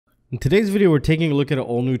In today's video, we're taking a look at an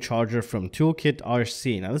all-new charger from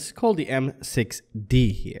ToolkitRC. Now, this is called the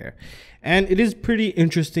M6D here, and it is pretty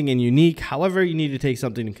interesting and unique. However, you need to take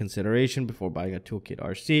something in consideration before buying a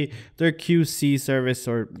ToolkitRC. Their QC service,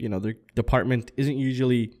 or their department, isn't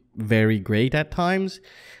usually very great at times.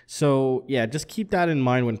 So yeah, just keep that in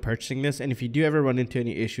mind when purchasing this. And if you do ever run into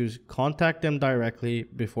any issues, contact them directly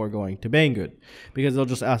before going to Banggood, because they'll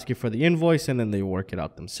just ask you for the invoice and then they work it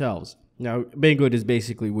out themselves. Now, Banggood is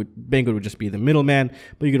basically Banggood would just be the middleman,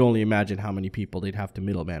 but you could only imagine how many people they'd have to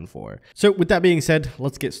middleman for. So with that being said,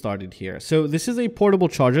 let's get started here. So this is a portable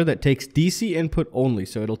charger that takes DC input only.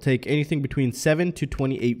 So it'll take anything between 7 to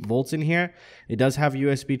 28 volts in here. It does have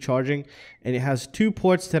USB charging, and it has two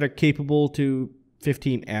ports that are capable to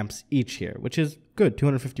 15 amps each here, which is good,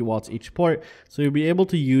 250 watts each port. So you'll be able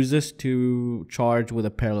to use this to charge with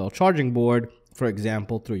a parallel charging board, for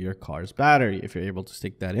example, through your car's battery. If you're able to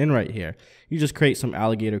stick that in right here, you just create some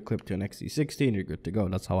alligator clip to an XC60 and you're good to go.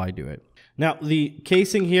 That's how I do it. Now, the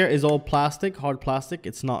casing here is all plastic, hard plastic.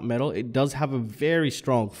 It's not metal. It does have a very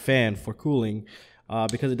strong fan for cooling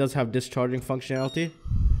because it does have discharging functionality.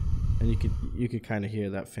 And you could kind of hear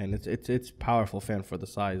that fan. It's powerful fan for the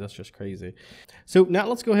size. That's just crazy. So now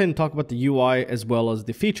let's go ahead and talk about the UI as well as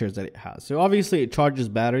the features that it has. So obviously it charges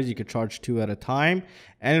batteries. You could charge 2 at a time,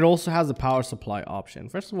 and it also has a power supply option.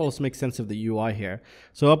 First of all, let's make sense of the UI here.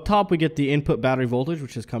 So up top we get the input battery voltage,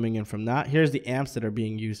 which is coming in from that. Here's the amps that are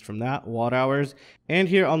being used from that, watt hours. And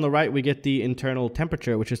here on the right we get the internal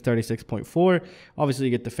temperature, which is 36.4. Obviously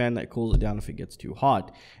you get the fan that cools it down if it gets too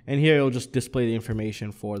hot. And here it'll just display the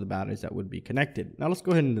information for the batteries that would be connected. Now let's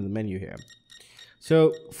go ahead into the menu here.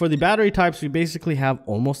 So for the battery types, we basically have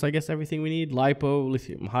almost, I guess, everything we need. LiPo,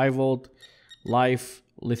 lithium high volt, Life,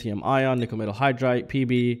 lithium ion, nickel metal hydride,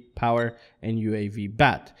 PB, power, and UAV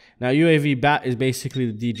bat. Now UAV bat is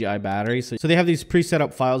basically the DJI battery. So they have these pre-set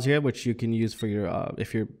up files here, which you can use for your,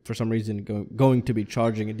 if you're for some reason going to be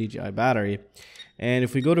charging a DJI battery. And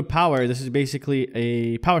if we go to power, this is basically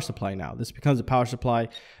a power supply now. This becomes a power supply.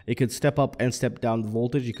 It could step up and step down the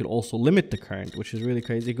voltage. You could also limit the current, which is really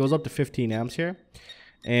crazy. It goes up to 15 amps here.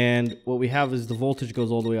 And what we have is the voltage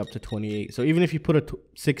goes all the way up to 28. So even if you put a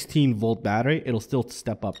 16 volt battery, it'll still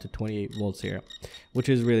step up to 28 volts here, which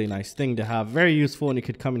is a really nice thing to have. Very useful, and it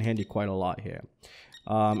could come in handy quite a lot here.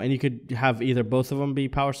 And you could have either both of them be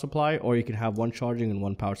power supply, or you can have one charging and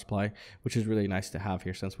one power supply, which is really nice to have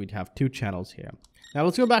here since we'd have 2 channels here. Now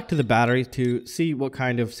let's go back to the battery to see what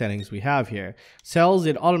kind of settings we have here. Cells,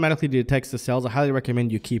 it automatically detects the cells. I highly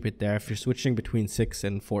recommend you keep it there if you're switching between 6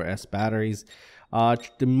 and 4S batteries.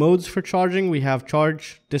 The modes for charging, we have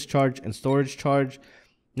charge, discharge, and storage charge.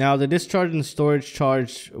 Now the discharge and storage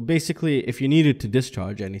charge, basically if you needed to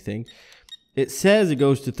discharge anything, it says it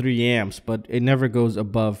goes to 3 amps, but it never goes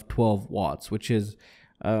above 12 watts, which is,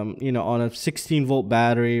 on a 16 volt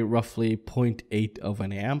battery, roughly 0.8 of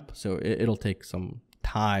an amp. So it'll take some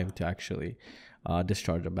time to actually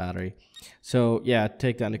discharge a battery. So yeah,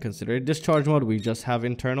 take that into consideration. Discharge mode, we just have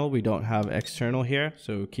internal, we don't have external here,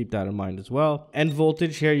 so keep that in mind as well. End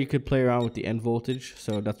voltage here, you could play around with the end voltage,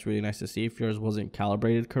 so that's really nice to see. If yours wasn't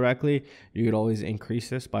calibrated correctly, you could always increase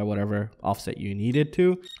this by whatever offset you needed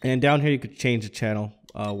to. And down here you could change the channel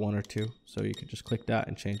 1 or 2, so you could just click that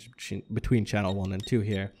and change between channel 1 and 2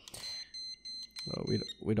 here. So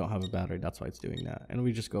we don't have a battery, that's why it's doing that. And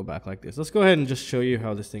we just go back like this. Let's go ahead and just show you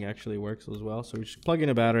how this thing actually works as well. So we just plug in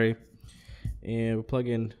a battery, and we plug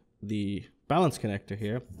in the balance connector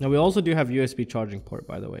here. Now we also do have USB charging port,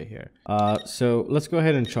 by the way, here. So let's go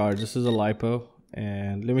ahead and charge. This is a LiPo,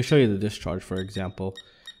 and let me show you the discharge, for example.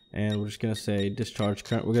 And we're just gonna say discharge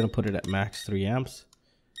current. We're gonna put it at max 3 amps,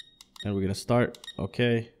 and we're gonna start.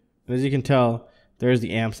 Okay, and as you can tell, there's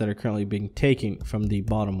the amps that are currently being taken from the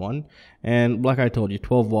bottom one. And like I told you,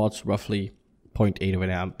 12 watts, roughly 0.8 of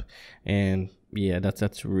an amp. And yeah,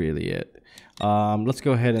 that's really it. Let's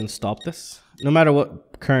go ahead and stop this. No matter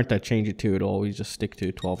what current I change it to, it'll always just stick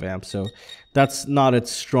to 12 amps. So that's not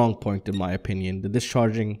its strong point in my opinion. The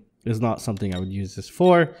discharging is not something I would use this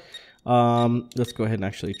for. Let's go ahead and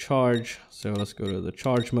actually charge. So let's go to the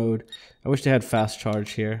charge mode. I wish they had fast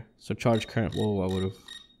charge here. So charge current, whoa, I would have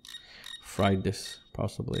fried this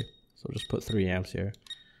possibly. So just put 3 amps here.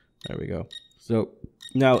 There we go. So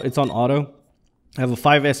now it's on auto. I have a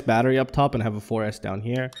 5S battery up top and I have a 4S down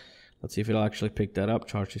here. Let's see if it'll actually pick that up.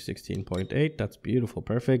 Charge to 16.8. That's beautiful,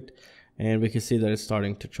 perfect. And we can see that it's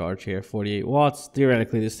starting to charge here, 48 watts.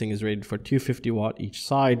 Theoretically, this thing is rated for 250 watt each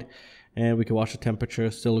side. And we can watch the temperature,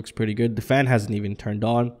 still looks pretty good. The fan hasn't even turned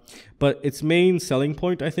on. But its main selling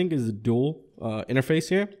point, I think, is the dual interface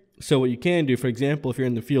here. So what you can do, for example, if you're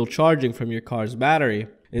in the field charging from your car's battery,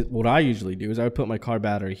 what I usually do is I would put my car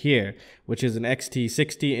battery here, which is an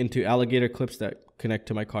XT60 into alligator clips that connect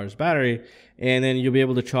to my car's battery, and then you'll be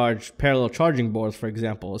able to charge parallel charging boards, for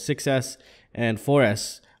example, a 6S and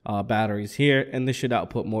 4S batteries here, and this should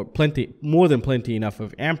output more than plenty enough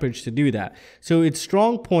of amperage to do that. So its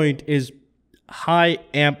strong point is high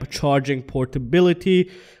amp charging portability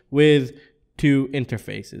with 2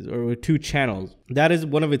 interfaces or with 2 channels. That is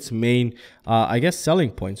one of its main I guess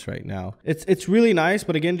selling points right now. It's really nice,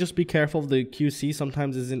 but again, just be careful. The QC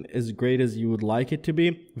sometimes isn't as great as you would like it to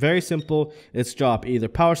be. Very simple. Its job, either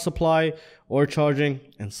power supply or charging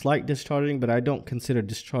and slight discharging, but I don't consider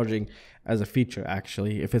discharging as a feature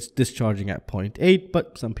actually if it's discharging at 0.8,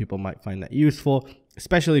 but some people might find that useful,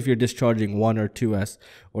 especially if you're discharging 1 or 2S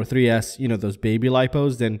or 3S, you know, those baby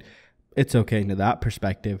lipos, then it's okay into that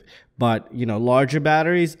perspective. But, you know, larger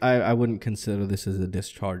batteries, I wouldn't consider this as a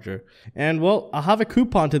discharger. And, well, I'll have a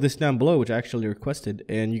coupon to this down below, which I actually requested,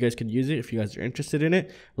 and you guys could use it if you guys are interested in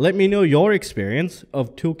it. Let me know your experience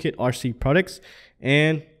of ToolkitRC products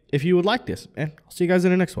and if you would like this. And I'll see you guys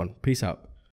in the next one. Peace out.